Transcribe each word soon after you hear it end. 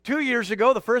2 years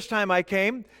ago, the first time I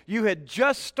came, you had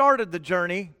just started the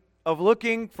journey of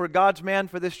looking for God's man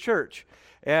for this church.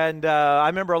 And I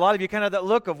remember a lot of you kind of that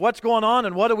look of what's going on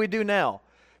and what do we do now?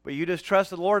 But you just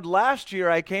trusted the Lord. Last year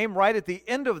I came right at the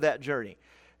end of that journey,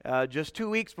 just 2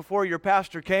 weeks before your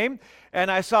pastor came. And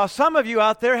I saw some of you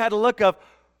out there had a look of,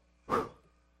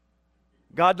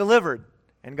 God delivered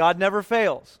and God never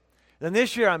fails. Then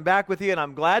this year I'm back with you and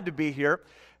I'm glad to be here.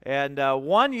 And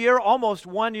almost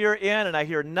 1 year in, and I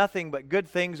hear nothing but good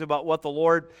things about what the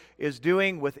Lord is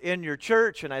doing within your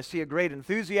church, and I see a great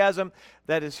enthusiasm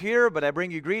that is here, but I bring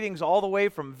you greetings all the way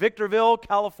from Victorville,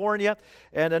 California,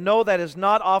 and I know that is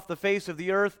not off the face of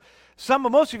the earth.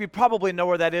 Most of you probably know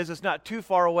where that is. It's not too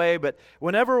far away, but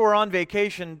whenever we're on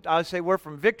vacation, I say, we're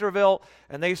from Victorville,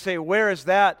 and they say, where is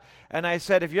that? And I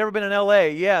said, have you ever been in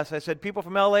L.A.? Yes. I said, people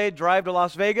from L.A. drive to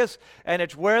Las Vegas, and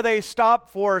it's where they stop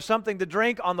for something to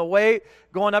drink on the way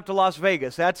going up to Las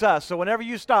Vegas. That's us. So whenever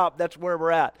you stop, that's where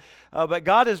we're at. But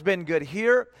God has been good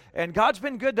here, and God's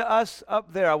been good to us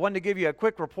up there. I wanted to give you a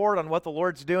quick report on what the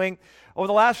Lord's doing. Over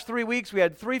the last 3 weeks, we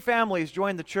had 3 families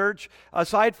join the church.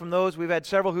 Aside from those, we've had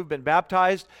several who've been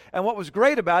baptized. And what was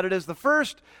great about it is the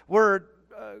first were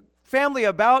family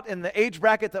about in the age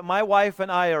bracket that my wife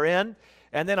and I are in.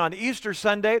 And then on Easter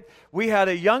Sunday, we had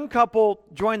a young couple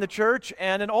join the church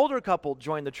and an older couple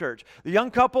join the church. The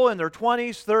young couple in their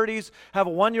 20s, 30s, have a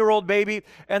 1-year-old baby,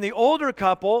 and the older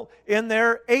couple in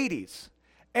their 80s.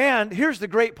 And here's the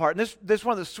great part, and this is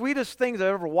one of the sweetest things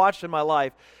I've ever watched in my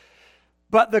life.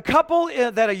 But the couple,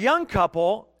 a young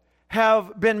couple,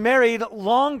 have been married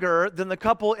longer than the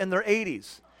couple in their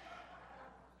 80s.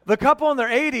 The couple in their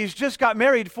 80s just got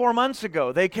married 4 months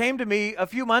ago. They came to me a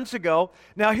few months ago.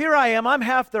 Now here I am, I'm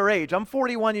half their age. I'm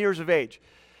 41 years of age.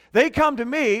 They come to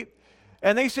me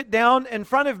and they sit down in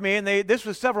front of me, and this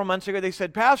was several months ago. They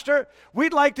said, Pastor,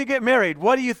 we'd like to get married.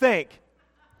 What do you think?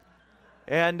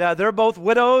 And they're both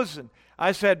widows. And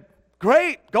I said,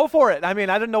 great, go for it. I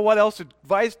mean, I didn't know what else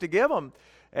advice to give them.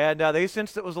 And they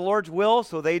sensed it was the Lord's will,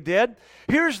 so they did.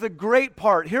 Here's the great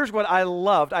part. Here's what I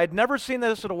loved. I'd never seen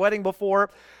this at a wedding before,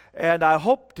 and I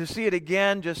hope to see it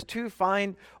again. Just 2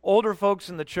 fine older folks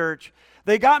in the church.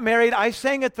 They got married. I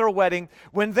sang at their wedding.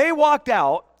 When they walked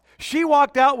out, she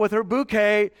walked out with her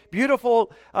bouquet,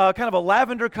 beautiful kind of a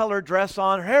lavender-colored dress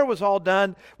on. Her hair was all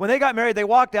done. When they got married, they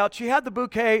walked out. She had the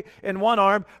bouquet in one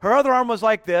arm. Her other arm was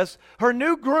like this. Her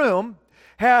new groom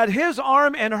had his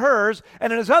arm in hers,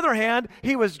 and in his other hand,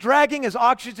 he was dragging his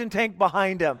oxygen tank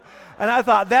behind him. And I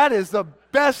thought, that is the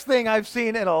best thing I've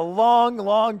seen in a long,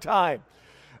 long time.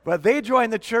 But they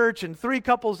joined the church, and 3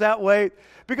 couples that way,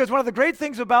 because one of the great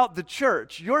things about the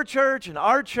church, your church and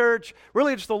our church,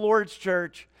 really it's the Lord's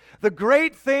church, the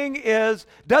great thing is,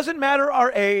 doesn't matter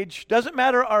our age, doesn't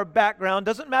matter our background,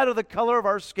 doesn't matter the color of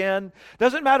our skin,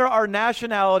 doesn't matter our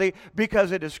nationality,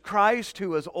 because it is Christ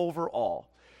who is over all.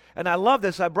 And I love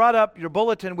this. I brought up your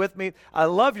bulletin with me. I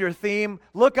love your theme.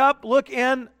 Look up, look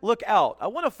in, look out. I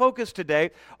want to focus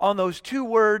today on those 2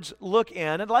 words, look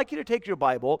in. I'd like you to take your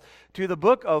Bible to the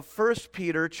book of 1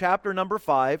 Peter, chapter number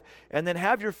 5, and then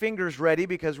have your fingers ready,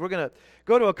 because we're going to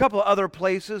go to a couple of other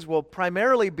places. We'll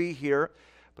primarily be here,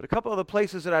 but a couple of the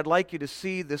places that I'd like you to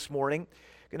see this morning.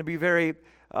 Going to be very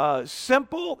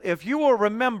simple. If you will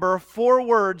remember 4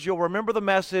 words, you'll remember the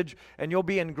message, and you'll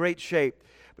be in great shape.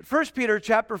 But 1 Peter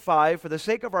chapter 5, for the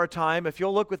sake of our time, if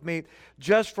you'll look with me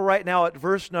just for right now at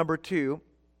verse number 2.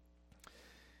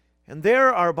 And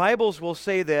there our Bibles will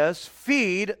say this,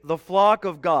 feed the flock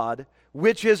of God,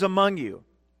 which is among you,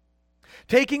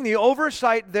 taking the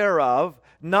oversight thereof,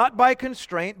 not by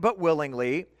constraint, but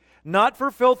willingly, not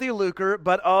for filthy lucre,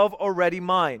 but of a ready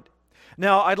mind.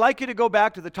 Now, I'd like you to go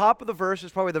back to the top of the verse.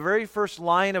 It's probably the very first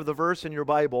line of the verse in your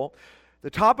Bible. The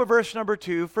top of verse number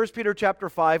 2, 1 Peter chapter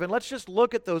 5, and let's just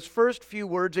look at those first few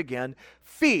words again.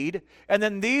 Feed, and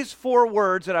then these 4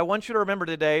 words that I want you to remember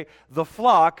today, the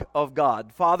flock of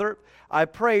God. Father, I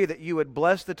pray that you would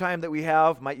bless the time that we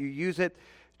have. Might you use it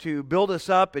to build us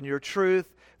up in your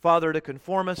truth. Father, to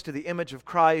conform us to the image of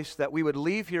Christ, that we would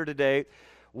leave here today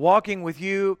walking with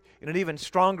you in an even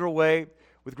stronger way,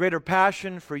 with greater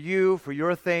passion for you, for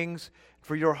your things,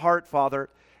 for your heart, Father,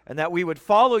 and that we would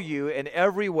follow you in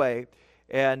every way,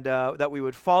 and that we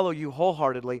would follow you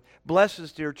wholeheartedly. Bless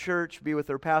this dear church. Be with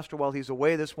their pastor while he's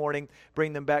away this morning.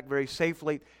 Bring them back very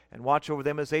safely, and watch over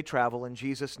them as they travel. In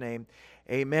Jesus' name,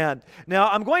 amen. Now,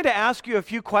 I'm going to ask you a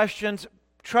few questions.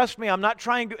 Trust me, I'm not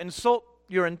trying to insult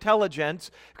your intelligence,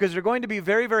 because they're going to be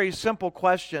very, very simple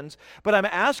questions. But I'm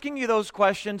asking you those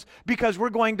questions because we're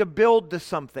going to build to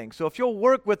something. So if you'll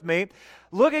work with me,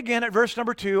 look again at verse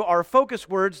number 2, our focus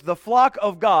words, the flock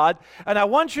of God. And I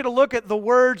want you to look at the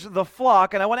words, the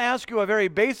flock, and I want to ask you a very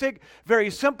basic, very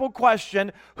simple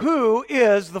question. Who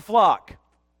is the flock?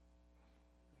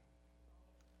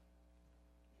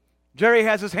 Jerry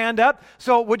has his hand up.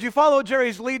 So would you follow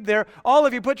Jerry's lead there? All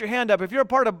of you put your hand up. If you're a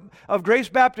part of Grace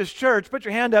Baptist Church, put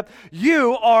your hand up.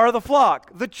 You are the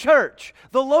flock, the church,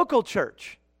 the local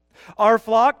church. Our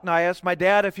flock, now I asked my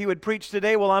dad if he would preach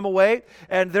today while I'm away,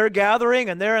 and they're gathering,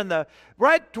 and they're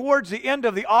right towards the end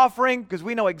of the offering, because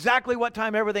we know exactly what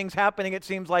time everything's happening, it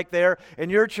seems like there. In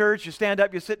your church, you stand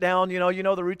up, you sit down, you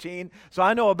know the routine. So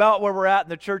I know about where we're at in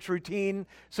the church routine,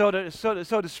 so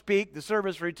to speak, the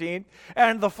service routine.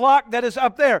 And the flock that is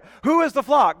up there, who is the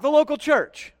flock? The local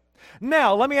church.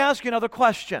 Now, let me ask you another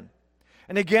question.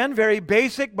 And again, very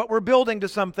basic, but we're building to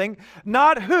something.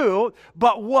 Not who,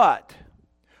 but what.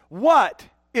 What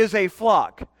is a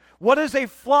flock? What is a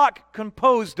flock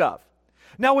composed of?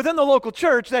 Now, within the local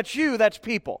church, that's you, that's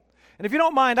people. And if you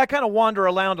don't mind, I kind of wander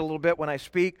around a little bit when I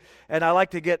speak, and I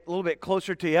like to get a little bit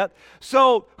closer to you.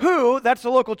 So, who, that's the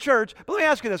local church. But let me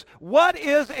ask you this. What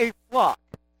is a flock?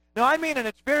 Now, I mean in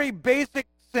its very basic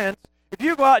sense, if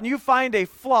you go out and you find a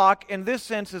flock, in this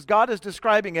sense, as God is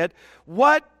describing it,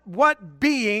 what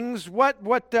beings,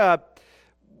 what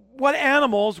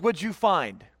animals would you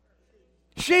find?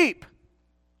 Sheep.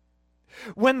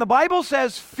 When the Bible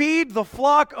says feed the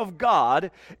flock of God,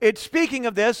 it's speaking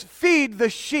of this, feed the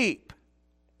sheep.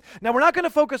 Now, we're not going to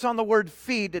focus on the word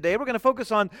feed today. We're going to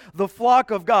focus on the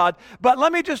flock of God. But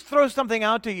let me just throw something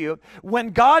out to you.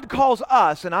 When God calls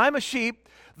us, and I'm a sheep,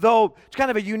 though it's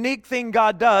kind of a unique thing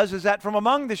God does, is that from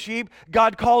among the sheep,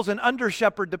 God calls an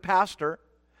under-shepherd to pastor.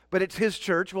 But it's His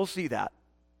church. We'll see that.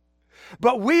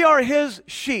 But we are His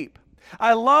sheep.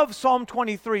 I love Psalm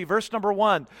 23, verse number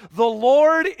 1. The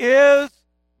Lord is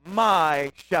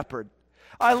my shepherd.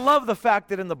 I love the fact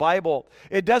that in the Bible,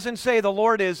 it doesn't say the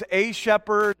Lord is a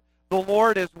shepherd, the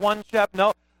Lord is one shepherd.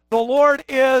 No, the Lord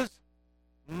is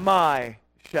my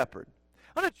shepherd.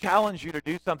 I want to challenge you to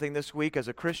do something this week as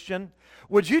a Christian.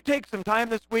 Would you take some time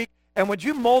this week and would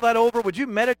you mull that over? Would you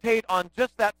meditate on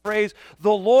just that phrase,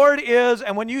 the Lord is,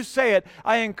 and when you say it,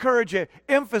 I encourage you,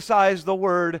 emphasize the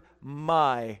word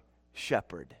my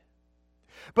shepherd.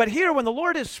 But here, when the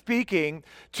Lord is speaking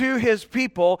to His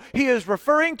people, He is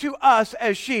referring to us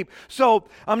as sheep. So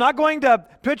I'm not going to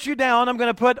put you down. I'm going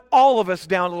to put all of us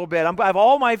down a little bit. I have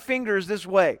all my fingers this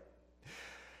way.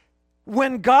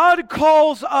 When God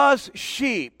calls us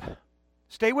sheep,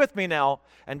 stay with me now,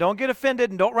 and don't get offended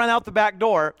and don't run out the back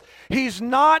door. He's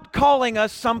not calling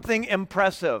us something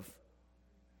impressive.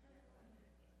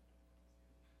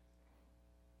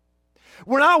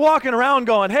 We're not walking around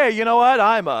going, hey, you know what?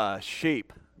 I'm a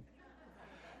sheep.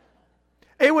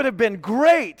 It would have been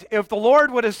great if the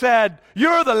Lord would have said,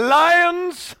 you're the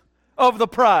lions of the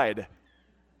pride.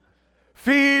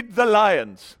 Feed the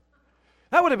lions.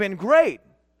 That would have been great.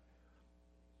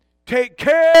 Take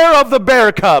care of the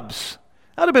bear cubs.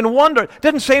 That would have been wonderful. It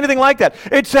didn't say anything like that.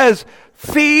 It says,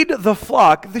 feed the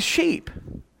flock, the sheep.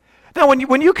 Now,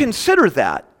 when you consider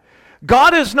that,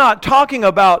 God is not talking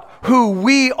about who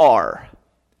we are.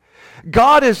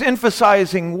 God is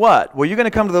emphasizing what? Well, you're going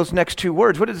to come to those next two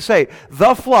words. What did it say?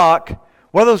 The flock.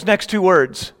 What are those next two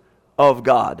words? Of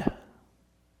God.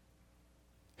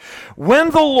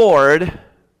 When the Lord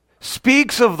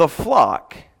speaks of the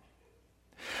flock,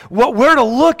 what we're to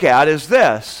look at is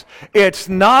this. It's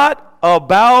not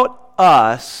about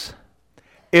us.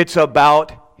 It's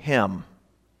about Him.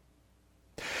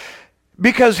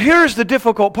 Because here's the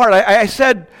difficult part. I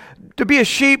said, to be a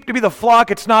sheep, to be the flock,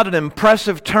 it's not an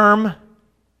impressive term.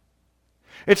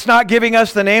 It's not giving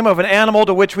us the name of an animal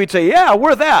to which we'd say, yeah,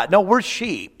 we're that. No, we're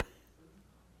sheep.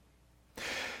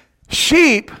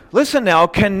 Sheep, listen now,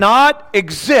 cannot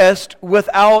exist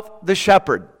without the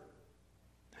shepherd.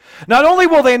 Not only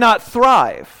will they not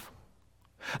thrive,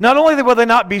 not only will they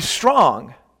not be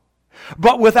strong,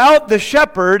 but without the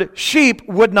shepherd, sheep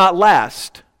would not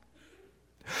last.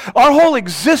 Our whole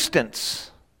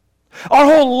existence, our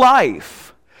whole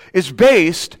life is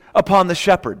based upon the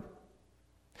shepherd.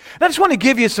 And I just want to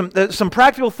give you some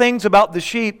practical things about the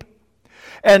sheep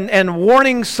and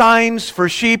warning signs for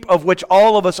sheep, of which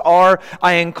all of us are.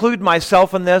 I include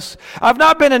myself in this. I've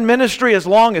not been in ministry as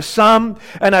long as some,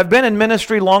 and I've been in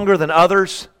ministry longer than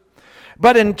others.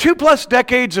 But in 2+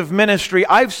 decades of ministry,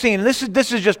 I've seen, this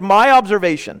is just my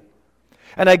observation,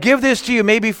 and I give this to you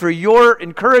maybe for your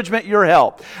encouragement, your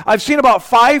help. I've seen about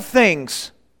 5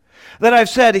 things that I've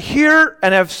said here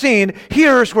and have seen,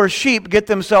 here's where sheep get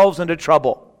themselves into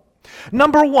trouble.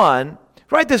 Number one,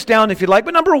 write this down if you'd like,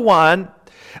 but number one,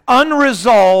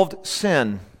 unresolved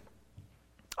sin.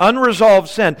 Unresolved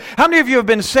sin. How many of you have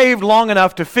been saved long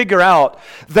enough to figure out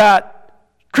that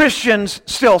Christians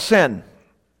still sin?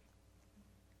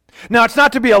 Now, it's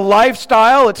not to be a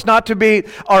lifestyle, it's not to be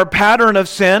our pattern of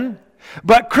sin,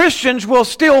 but Christians will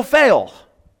still fail.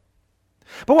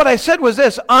 But what I said was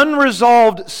this,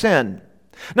 unresolved sin.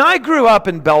 Now, I grew up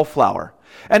in Bellflower.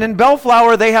 And in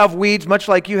Bellflower, they have weeds, much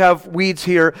like you have weeds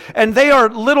here. And they are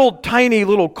little, tiny,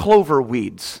 little clover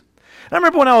weeds. And I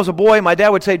remember when I was a boy, my dad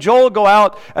would say, Joel, go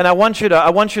out and I want you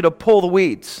to pull the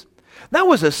weeds. That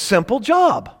was a simple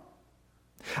job.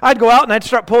 I'd go out and I'd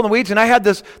start pulling the weeds, and I had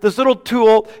this little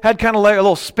tool, had kind of like a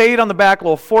little spade on the back, a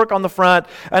little fork on the front,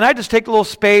 and I'd just take the little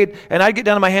spade, and I'd get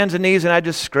down on my hands and knees, and I'd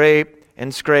just scrape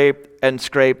and scrape and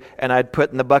scrape, and I'd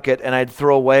put in the bucket, and I'd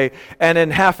throw away, and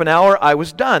in half an hour, I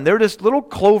was done. They were just little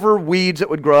clover weeds that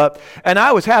would grow up, and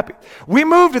I was happy. We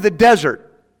moved to the desert.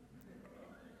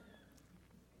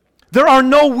 There are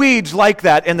no weeds like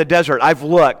that in the desert. I've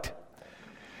looked.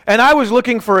 And I was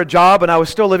looking for a job, and I was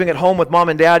still living at home with Mom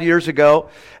and Dad years ago.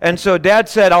 And so Dad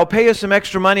said, I'll pay you some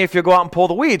extra money if you go out and pull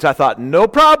the weeds. I thought, no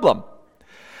problem.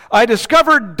 I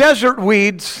discovered desert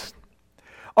weeds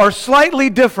are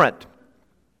slightly different,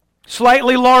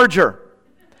 slightly larger,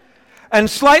 and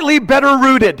slightly better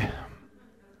rooted.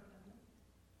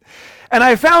 And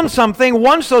I found something,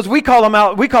 once those, we call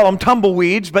them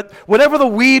tumbleweeds, but whatever the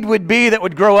weed would be that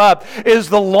would grow up, is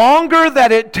the longer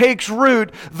that it takes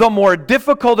root, the more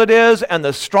difficult it is, and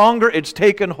the stronger it's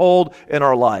taken hold in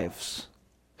our lives.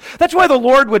 That's why the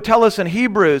Lord would tell us in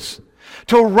Hebrews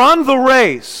to run the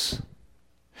race.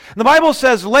 The Bible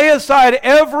says, lay aside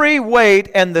every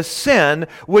weight and the sin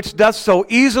which doth so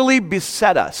easily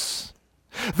beset us.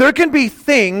 There can be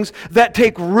things that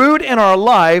take root in our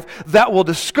life that will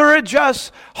discourage us,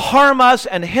 harm us,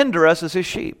 and hinder us as His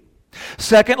sheep.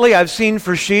 Secondly, I've seen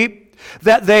for sheep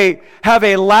that they have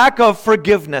a lack of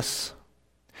forgiveness.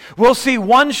 We'll see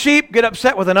one sheep get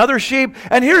upset with another sheep,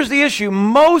 and here's the issue.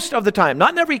 Most of the time,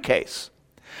 not in every case,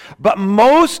 but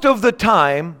most of the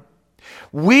time,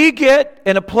 we get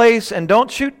in a place, and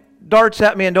don't shoot darts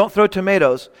at me and don't throw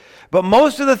tomatoes, but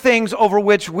most of the things over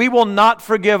which we will not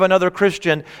forgive another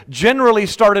Christian generally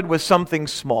started with something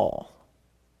small.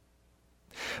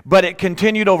 But it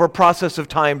continued over a process of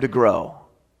time to grow.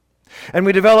 And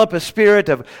we develop a spirit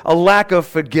of a lack of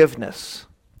forgiveness.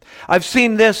 I've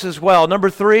seen this as well. Number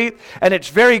 3, and it's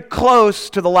very close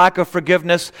to the lack of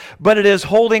forgiveness, but it is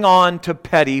holding on to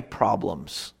petty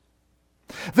problems.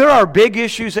 There are big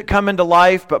issues that come into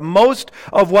life, but most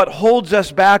of what holds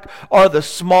us back are the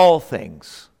small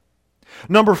things.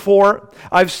 Number 4,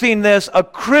 I've seen this, a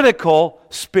critical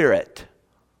spirit.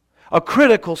 A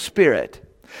critical spirit.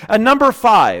 And number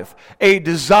 5, a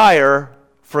desire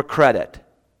for credit.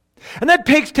 And that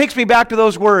takes me back to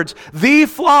those words, the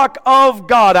flock of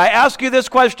God. I ask you this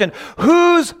question,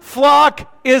 whose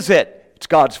flock is it? It's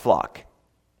God's flock.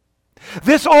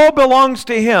 This all belongs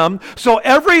to Him, so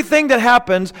everything that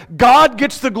happens, God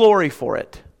gets the glory for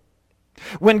it.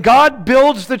 When God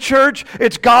builds the church,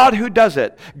 it's God who does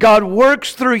it. God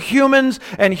works through humans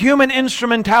and human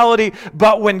instrumentality,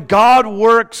 but when God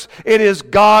works, it is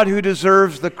God who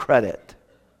deserves the credit.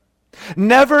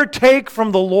 Never take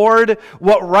from the Lord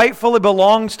what rightfully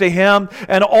belongs to Him,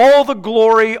 and all the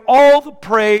glory, all the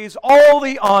praise, all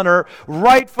the honor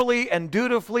rightfully and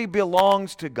dutifully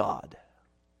belongs to God.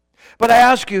 But I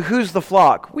ask you, who's the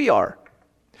flock? We are.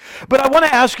 But I want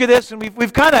to ask you this, and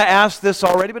we've kind of asked this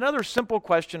already, but another simple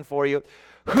question for you.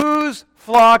 Whose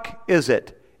flock is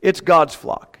it? It's God's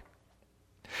flock.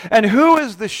 And who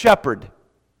is the shepherd?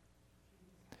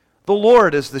 The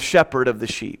Lord is the shepherd of the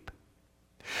sheep.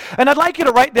 And I'd like you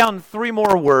to write down 3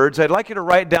 more words. I'd like you to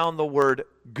write down the word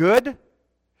good.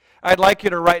 I'd like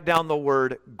you to write down the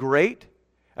word great.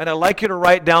 And I'd like you to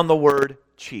write down the word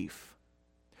chief.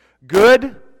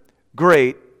 Good,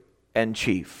 great, and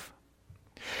chief.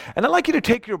 And I'd like you to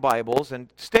take your Bibles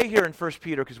and stay here in 1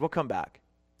 Peter because we'll come back.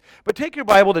 But take your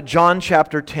Bible to John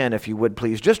chapter 10, if you would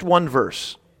please, just one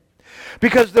verse.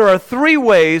 Because there are 3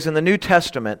 ways in the New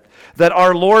Testament that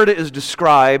our Lord is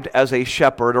described as a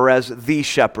shepherd or as the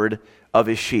shepherd of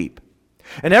His sheep.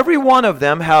 And every one of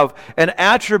them have an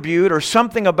attribute or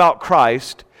something about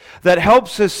Christ that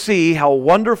helps us see how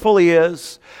wonderful He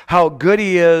is, how good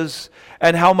He is,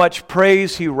 and how much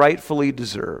praise He rightfully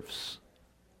deserves.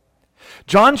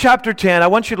 John chapter 10, I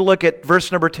want you to look at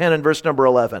verse number 10 and verse number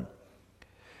 11.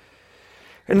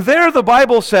 And there the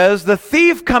Bible says, the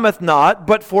thief cometh not,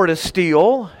 but for to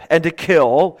steal, and to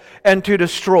kill, and to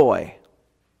destroy.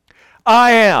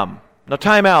 I am. Now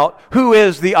time out. Who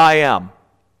is the I am?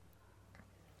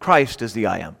 Christ is the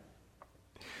I am.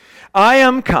 I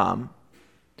am come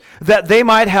that they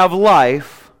might have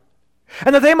life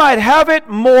and that they might have it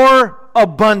more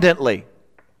abundantly.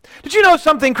 Did you know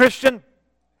something, Christian?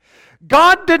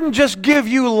 God didn't just give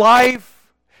you life.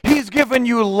 He's given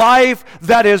you life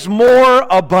that is more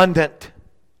abundant.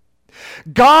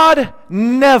 God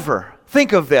never,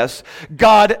 think of this,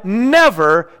 God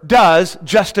never does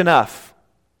just enough.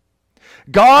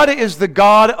 God is the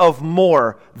God of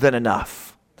more than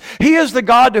enough. He is the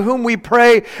God to whom we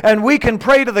pray, and we can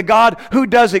pray to the God who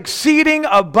does exceeding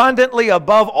abundantly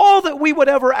above all that we would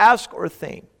ever ask or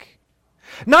think.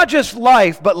 Not just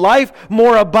life, but life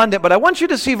more abundant. But I want you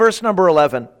to see verse number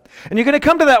 11. And you're going to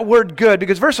come to that word good,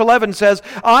 because verse 11 says,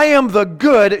 I am the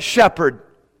good shepherd.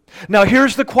 Now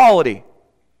here's the quality.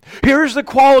 Here's the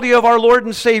quality of our Lord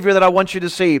and Savior that I want you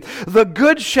to see. The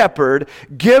good shepherd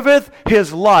giveth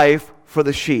his life for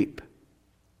the sheep.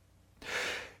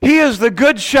 He is the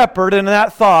good shepherd, and in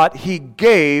that thought, he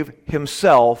gave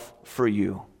himself for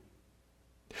you.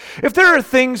 If there are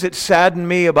things that sadden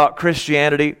me about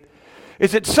Christianity,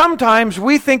 is that sometimes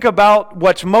we think about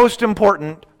what's most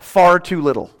important far too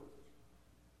little.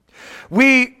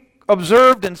 We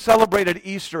observed and celebrated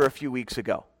Easter a few weeks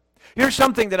ago. Here's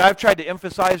something that I've tried to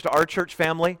emphasize to our church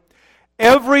family.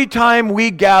 Every time we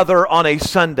gather on a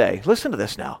Sunday, listen to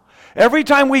this now. Every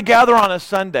time we gather on a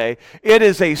Sunday, it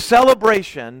is a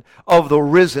celebration of the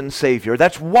risen Savior.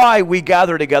 That's why we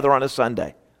gather together on a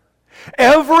Sunday.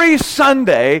 Every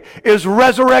Sunday is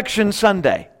Resurrection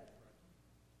Sunday.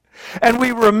 And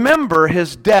we remember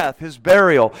his death, his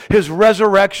burial, his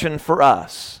resurrection for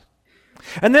us.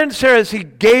 And then it says he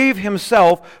gave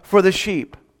himself for the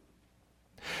sheep.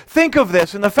 Think of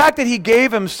this, and the fact that he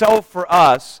gave himself for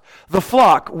us, the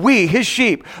flock, we, his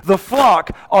sheep, the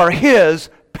flock are his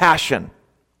passion.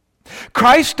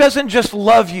 Christ doesn't just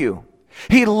love you.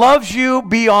 He loves you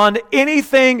beyond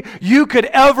anything you could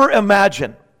ever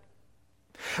imagine.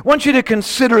 I want you to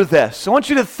consider this. I want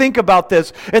you to think about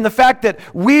this in the fact that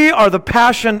we are the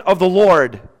passion of the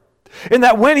Lord. In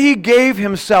that when he gave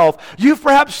himself, you've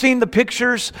perhaps seen the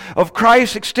pictures of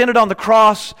Christ extended on the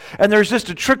cross, and there's just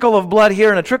a trickle of blood here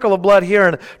and a trickle of blood here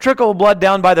and a trickle of blood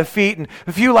down by the feet and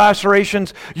a few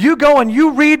lacerations. You go and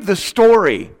you read the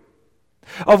story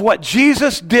of what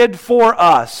Jesus did for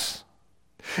us.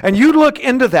 And you look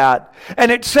into that, and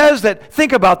it says that,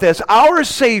 think about this, our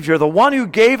Savior, the one who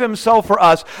gave himself for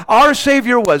us, our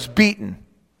Savior was beaten.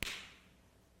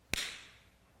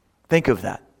 Think of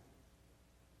that.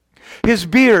 His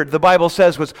beard, the Bible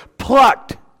says, was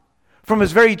plucked from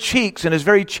his very cheeks and his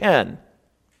very chin.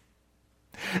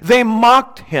 They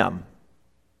mocked him.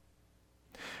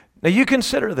 Now you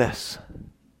consider this.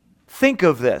 Think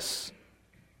of this.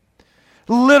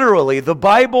 Literally, the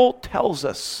Bible tells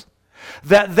us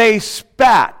that they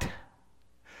spat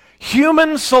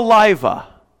human saliva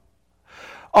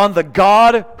on the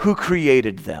God who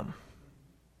created them.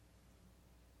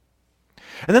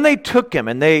 And then they took him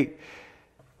and they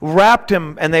wrapped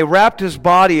his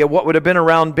body at what would have been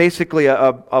around basically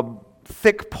a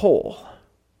thick pole,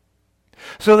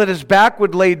 so that his back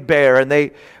would lay bare, and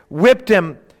they whipped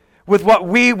him with what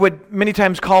we would many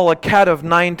times call a cat of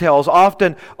nine tails,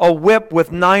 often a whip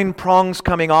with 9 prongs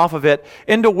coming off of it,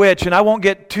 into which, and I won't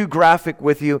get too graphic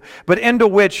with you, but into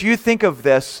which you think of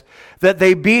this, that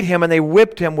they beat him and they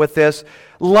whipped him with this,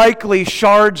 likely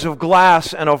shards of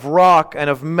glass and of rock and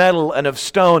of metal and of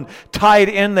stone tied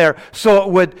in there so it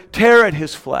would tear at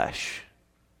his flesh.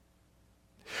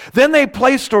 Then they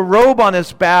placed a robe on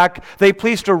his back, they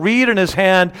placed a reed in his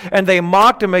hand, and they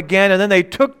mocked him again, and then they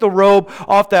took the robe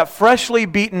off that freshly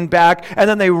beaten back, and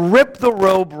then they ripped the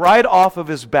robe right off of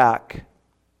his back.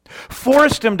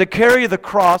 Forced him to carry the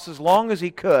cross as long as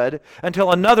he could,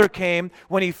 until another came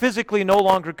when he physically no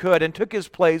longer could, and took his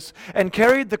place and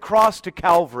carried the cross to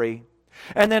Calvary.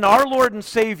 And then our Lord and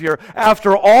Savior,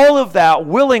 after all of that,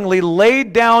 willingly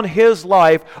laid down his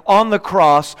life on the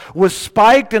cross, was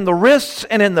spiked in the wrists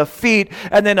and in the feet,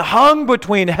 and then hung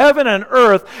between heaven and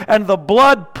earth, and the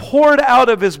blood poured out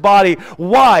of his body.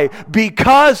 Why?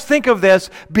 Because, think of this,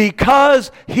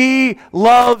 because he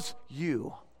loves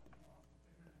you.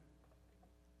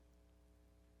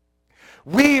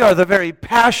 We are the very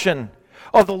passion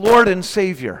of the Lord and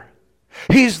Savior.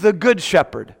 He's the good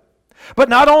shepherd. But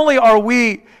not only are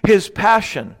we his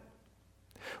passion,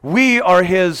 we are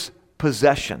his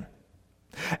possession.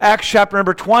 Acts chapter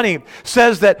number 20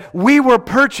 says that we were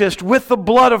purchased with the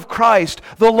blood of Christ,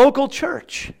 the local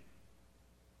church.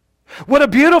 What a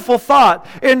beautiful thought,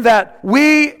 in that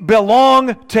we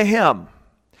belong to him.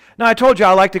 Now, I told you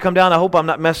I like to come down. I hope I'm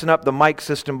not messing up the mic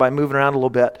system by moving around a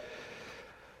little bit.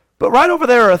 But right over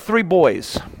there are 3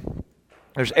 boys.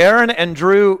 There's Aaron and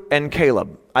Drew and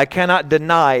Caleb. I cannot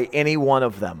deny any one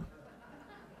of them.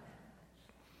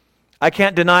 I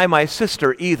can't deny my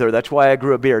sister either. That's why I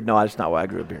grew a beard. No, that's not why I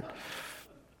grew a beard.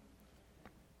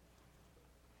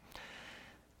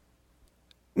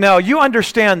 Now, you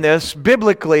understand this.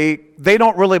 Biblically, they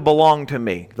don't really belong to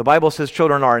me. The Bible says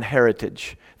children are an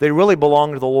heritage. They really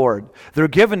belong to the Lord. They're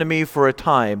given to me for a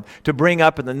time to bring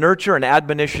up in the nurture and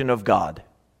admonition of God.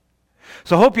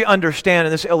 So I hope you understand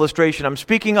in this illustration, I'm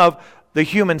speaking of the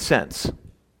human sense.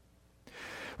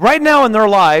 Right now in their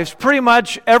lives, pretty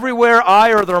much everywhere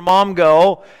I or their mom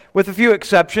go, with a few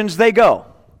exceptions, they go.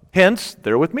 Hence,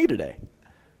 they're with me today.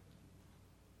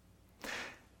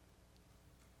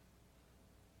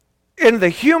 In the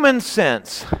human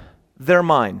sense, they're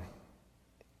mine.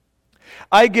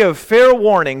 I give fair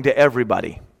warning to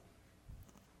everybody.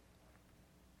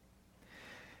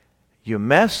 You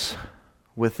mess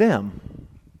with them,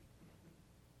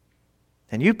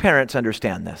 and you parents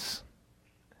understand this.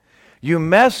 You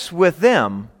mess with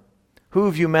them, who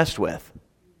have you messed with?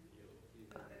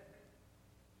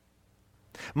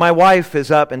 My wife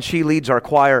is up and she leads our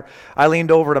choir. I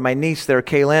leaned over to my niece there,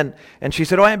 Kaylin, and she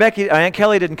said, "Oh, Aunt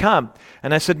Kelly didn't come."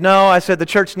 And I said, "No," I said, "the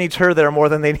church needs her there more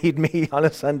than they need me on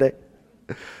a Sunday."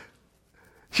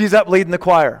 She's up leading the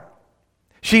choir.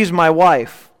 She's my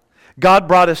wife. God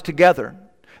brought us together.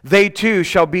 They too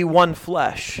shall be one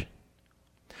flesh.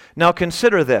 Now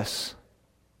consider this.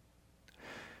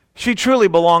 She truly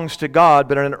belongs to God,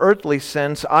 but in an earthly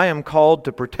sense, I am called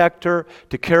to protect her,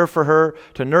 to care for her,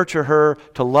 to nurture her,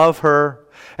 to love her.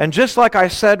 And just like I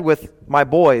said with my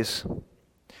boys,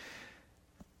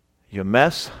 you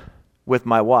mess with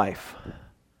my wife.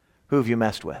 Who have you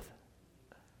messed with?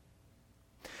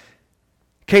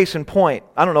 Case in point,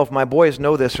 I don't know if my boys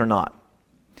know this or not.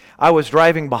 I was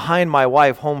driving behind my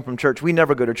wife home from church. We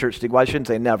never go to church together. Well, I shouldn't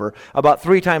say never. About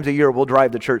 3 times a year, we'll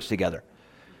drive to church together.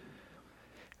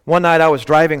 One night I was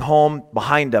driving home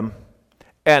behind them,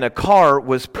 and a car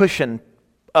was pushing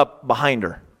up behind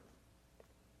her.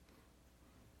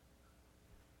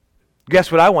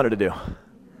 Guess what I wanted to do?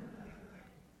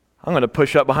 I'm going to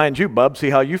push up behind you, bub, see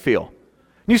how you feel.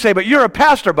 And you say, "But you're a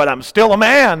pastor," "But I'm still a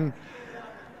man."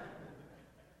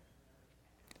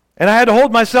 And I had to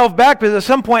hold myself back because at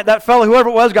some point that fellow, whoever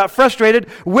it was, got frustrated,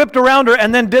 whipped around her,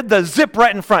 and then did the zip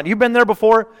right in front. You've been there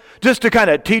before? Just to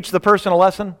kind of teach the person a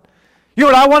lesson. You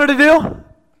know what I wanted to do?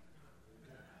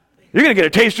 You're going to get a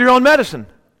taste of your own medicine.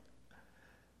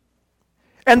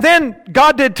 And then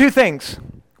God did 2 things.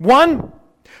 One,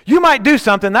 you might do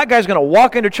something, that guy's going to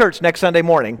walk into church next Sunday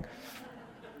morning.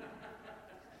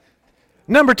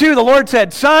 Number 2, the Lord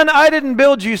said, "Son, I didn't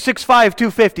build you 6'5",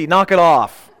 250. Knock it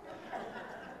off."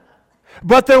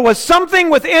 But there was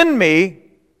something within me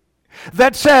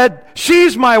that said,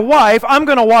 she's my wife, I'm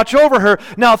going to watch over her.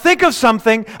 Now think of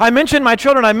something. I mentioned my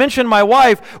children, I mentioned my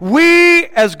wife. We,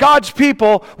 as God's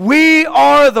people, we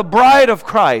are the bride of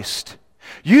Christ.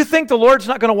 You think the Lord's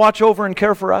not going to watch over and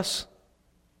care for us?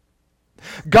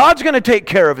 God's going to take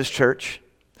care of His church.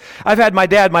 I've had my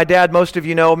dad, most of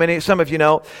you know, some of you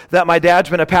know, that my dad's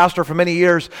been a pastor for many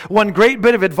years. One great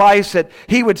bit of advice that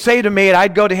he would say to me, and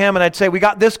I'd go to him and I'd say, "We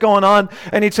got this going on."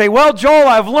 And he'd say, "Well, Joel,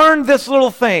 I've learned this little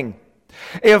thing.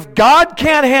 If God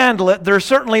can't handle it, there's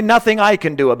certainly nothing I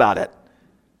can do about it."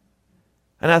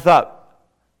 And I thought,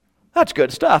 that's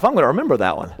good stuff. I'm going to remember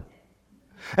that one.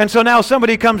 And so now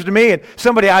somebody comes to me, and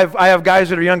I have guys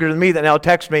that are younger than me that now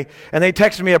text me, and they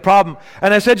texted me a problem.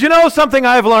 And I said, "You know something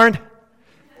I've learned?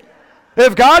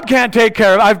 If God can't take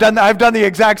care of it," I've done the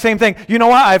exact same thing. You know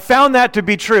what? I've found that to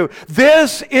be true.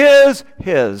 This is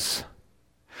His.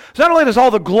 So not only does all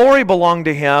the glory belong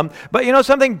to Him, but you know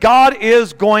something? God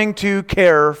is going to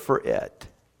care for it.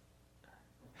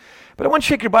 But I want you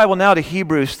to shake your Bible now to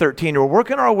Hebrews 13. We're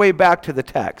working our way back to the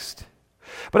text.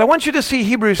 But I want you to see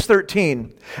Hebrews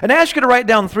 13. And I ask you to write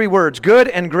down 3 words: good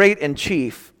and great and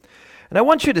chief. And I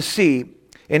want you to see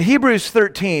in Hebrews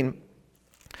 13,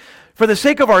 for the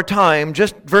sake of our time,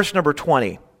 just verse number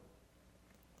 20.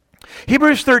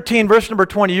 Hebrews 13, verse number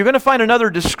 20, you're going to find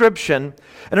another description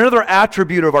and another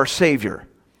attribute of our Savior.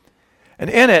 And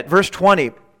in it, verse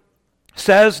 20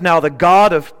 says, "Now the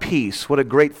God of peace," what a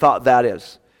great thought that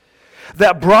is,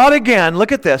 "that brought again,"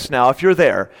 look at this now if you're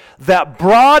there, "that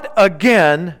brought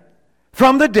again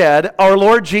from the dead our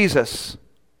Lord Jesus,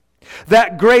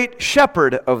 that great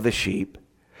shepherd of the sheep,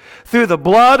 through the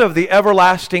blood of the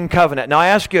everlasting covenant." Now I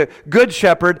ask you, good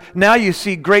shepherd, now you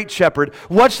see great shepherd.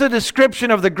 What's the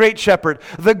description of the great shepherd?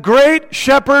 The great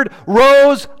shepherd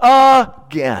rose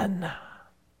again.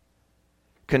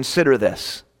 consider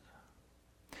this.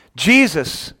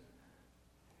 Jesus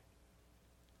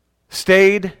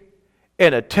stayed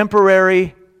in a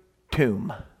temporary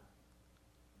tomb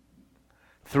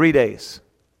 3 days.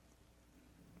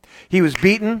 He was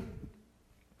beaten.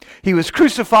 He was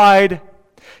crucified.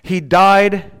 He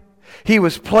died. He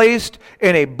was placed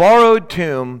in a borrowed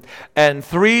tomb, and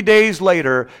 3 days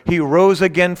later, he rose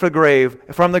again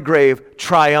from the grave,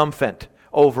 triumphant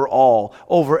over all,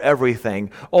 over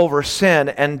everything, over sin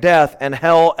and death and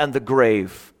hell and the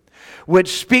grave,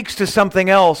 which speaks to something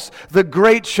else. The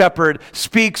great shepherd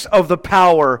speaks of the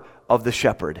power of the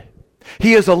shepherd.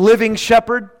 He is a living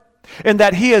shepherd, in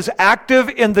that he is active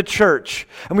in the church.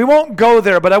 And we won't go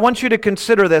there, but I want you to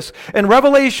consider this. In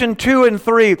Revelation 2 and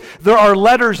 3, there are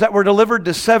letters that were delivered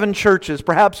to 7 churches.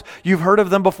 Perhaps you've heard of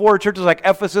them before, churches like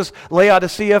Ephesus,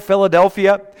 Laodicea,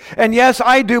 Philadelphia. And yes,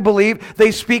 I do believe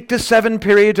they speak to 7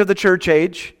 periods of the church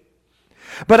age.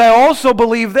 But I also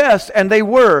believe this, and they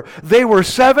were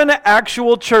 7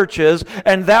 actual churches,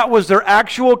 and that was their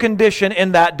actual condition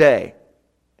in that day.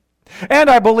 And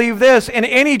I believe this, in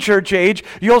any church age,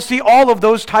 you'll see all of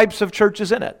those types of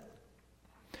churches in it.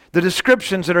 The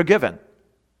descriptions that are given.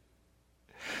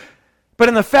 But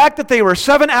in the fact that they were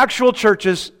 7 actual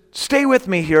churches, stay with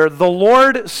me here, the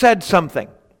Lord said something.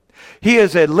 He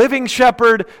is a living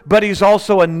shepherd, but he's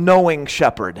also a knowing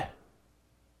shepherd.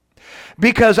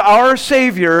 Because our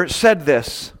Savior said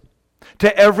this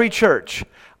to every church,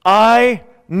 I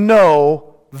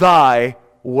know thy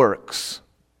works.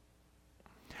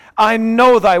 I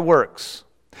know thy works.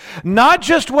 Not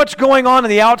just what's going on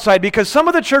the outside, because some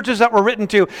of the churches that were written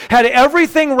to had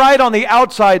everything right on the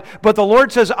outside, but the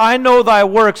Lord says, I know thy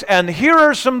works, and here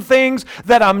are some things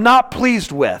that I'm not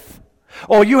pleased with.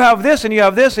 Oh, you have this, and you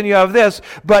have this, and you have this,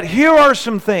 but here are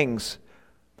some things.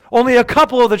 Only a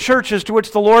couple of the churches to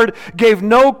which the Lord gave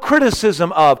no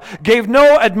criticism of, gave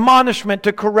no admonishment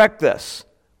to correct this.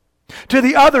 To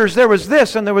the others, there was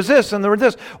this, and there was this, and there was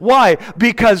this. Why?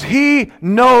 Because he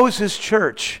knows his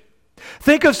church.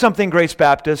 Think of something, Grace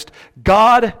Baptist.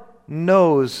 God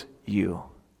knows you.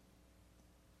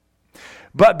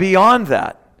 But beyond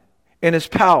that, in his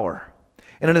power,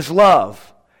 and in his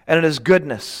love, and in his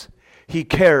goodness, he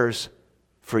cares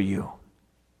for you.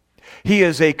 He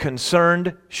is a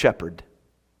concerned shepherd.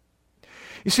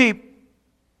 You see,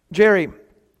 Jerry,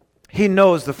 he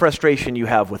knows the frustration you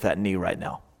have with that knee right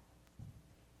now.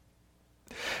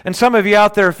 And some of you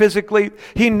out there physically,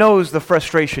 he knows the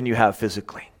frustration you have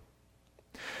physically.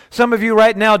 Some of you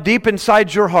right now, deep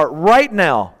inside your heart, right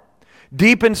now,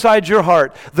 deep inside your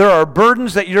heart, there are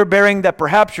burdens that you're bearing that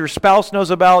perhaps your spouse knows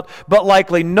about, but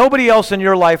likely nobody else in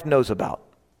your life knows about.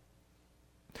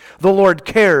 The Lord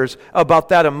cares about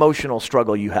that emotional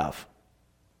struggle you have.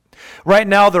 Right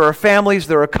now, there are families,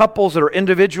 there are couples, there are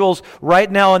individuals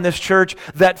right now in this church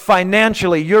that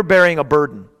financially you're bearing a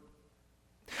burden.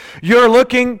 You're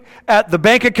looking at the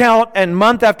bank account, and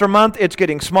month after month, it's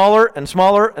getting smaller and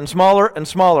smaller and smaller and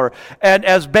smaller. And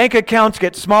as bank accounts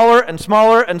get smaller and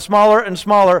smaller and smaller and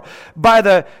smaller, by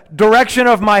the direction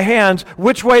of my hands,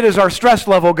 which way does our stress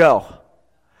level go?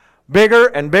 Bigger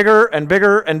and bigger and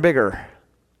bigger and bigger.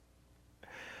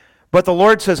 But the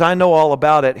Lord says, I know all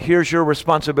about it. Here's your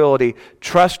responsibility.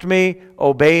 Trust me,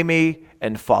 obey me,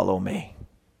 and follow me.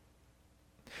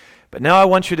 But now I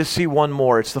want you to see one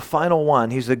more. It's the final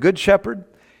one. He's the good shepherd.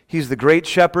 He's the great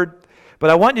shepherd.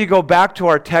 But I want you to go back to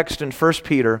our text in 1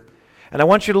 Peter, and I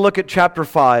want you to look at chapter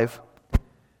 5.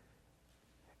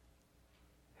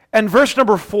 And verse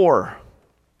number 4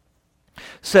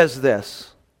 says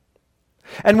this,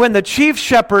 And when the chief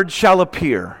shepherd shall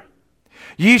appear,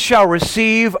 ye shall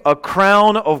receive a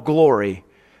crown of glory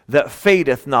that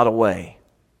fadeth not away.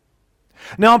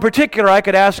 Now, in particular, I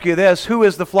could ask you this. Who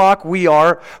is the flock? We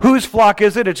are. Whose flock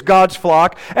is it? It's God's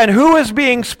flock. And who is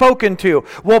being spoken to?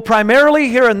 Well, primarily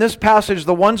here in this passage,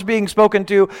 the ones being spoken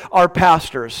to are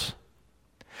pastors.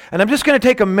 And I'm just going to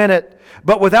take a minute,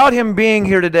 but without him being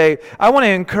here today, I want to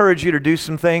encourage you to do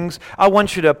some things. I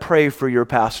want you to pray for your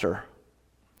pastor.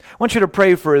 I want you to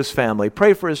pray for his family,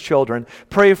 pray for his children,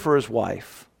 pray for his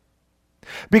wife.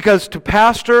 Because to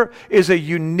pastor is a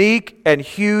unique and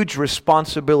huge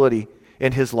responsibility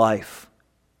in his life.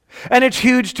 And it's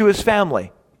huge to his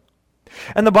family.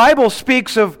 And the Bible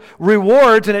speaks of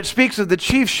rewards, and it speaks of the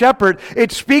chief shepherd.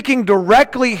 It's speaking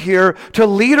directly here to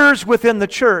leaders within the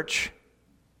church.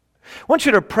 I want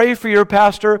you to pray for your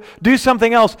pastor. Do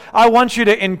something else. I want you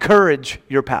to encourage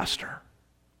your pastor.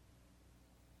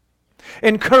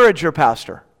 Encourage your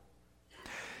pastor.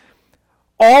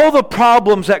 All the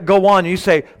problems that go on, you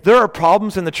say, there are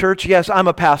problems in the church? Yes, I'm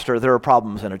a pastor. There are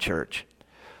problems in a church.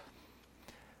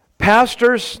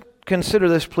 Pastors consider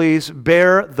this, please.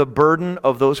 Bear the burden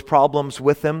of those problems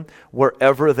with them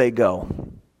wherever they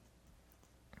go.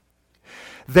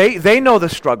 They know the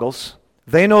struggles.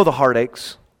 They know the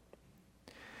heartaches.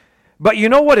 But you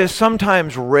know what is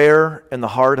sometimes rare in the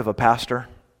heart of a pastor?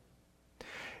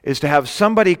 Is to have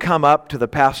somebody come up to the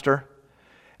pastor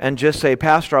and just say,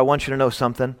 Pastor, I want you to know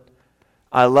something.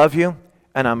 I love you,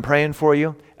 and I'm praying for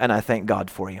you, and I thank God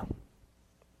for you.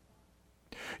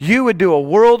 You would do a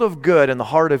world of good in the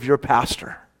heart of your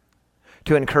pastor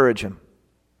to encourage him,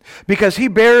 because he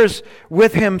bears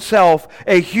with himself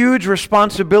a huge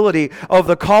responsibility of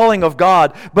the calling of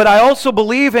God. But I also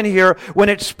believe in here, when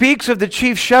it speaks of the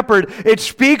chief shepherd, it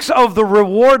speaks of the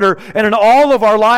rewarder, and in all of our lives,